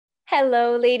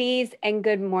Hello, ladies, and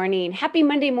good morning. Happy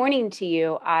Monday morning to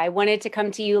you. I wanted to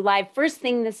come to you live first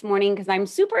thing this morning because I'm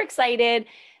super excited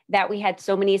that we had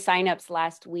so many signups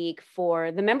last week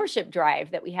for the membership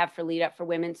drive that we have for Lead Up for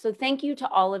Women. So thank you to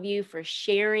all of you for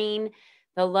sharing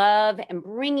the love and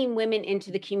bringing women into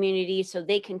the community so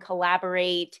they can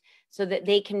collaborate, so that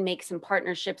they can make some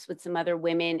partnerships with some other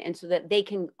women, and so that they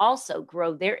can also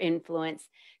grow their influence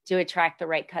to attract the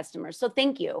right customers. So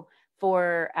thank you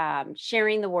for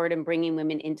sharing the word and bringing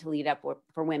women into Lead Up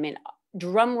for Women.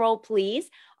 Drum roll, please.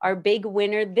 Our big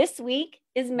winner this week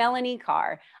is Melanie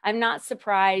Carr. I'm not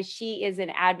surprised. She is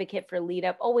an advocate for Lead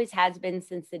Up, always has been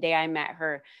since the day I met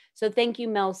her. So thank you,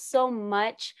 Mel, so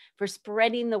much for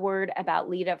spreading the word about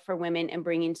Lead Up for Women and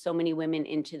bringing so many women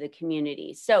into the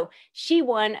community. So she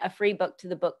won a free book to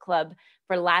the book club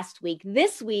for last week.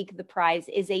 This week, the prize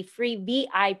is a free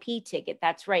VIP ticket.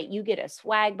 That's right. You get a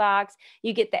swag box,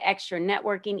 you get the extra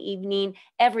networking evening,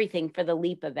 everything for the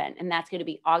LEAP event. And that's going to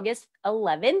be August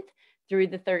 11th through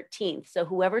the 13th. So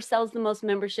whoever sells the most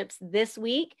memberships this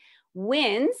week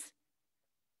wins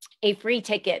a free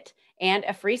ticket and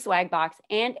a free swag box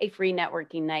and a free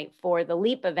networking night for the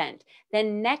LEAP event.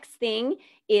 Then next thing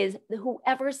is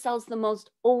whoever sells the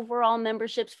most overall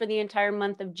memberships for the entire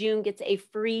month of June gets a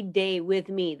free day with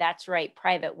me. That's right,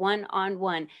 private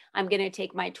one-on-one. I'm going to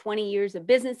take my 20 years of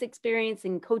business experience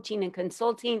in coaching and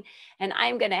consulting, and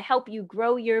I'm going to help you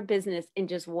grow your business in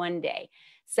just one day.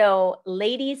 So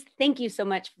ladies, thank you so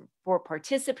much for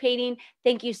participating.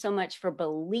 Thank you so much for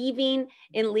believing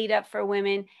in Lead Up for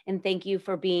Women. And thank you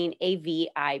for being a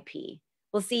VIP.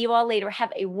 We'll see you all later.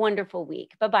 Have a wonderful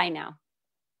week. Bye-bye now.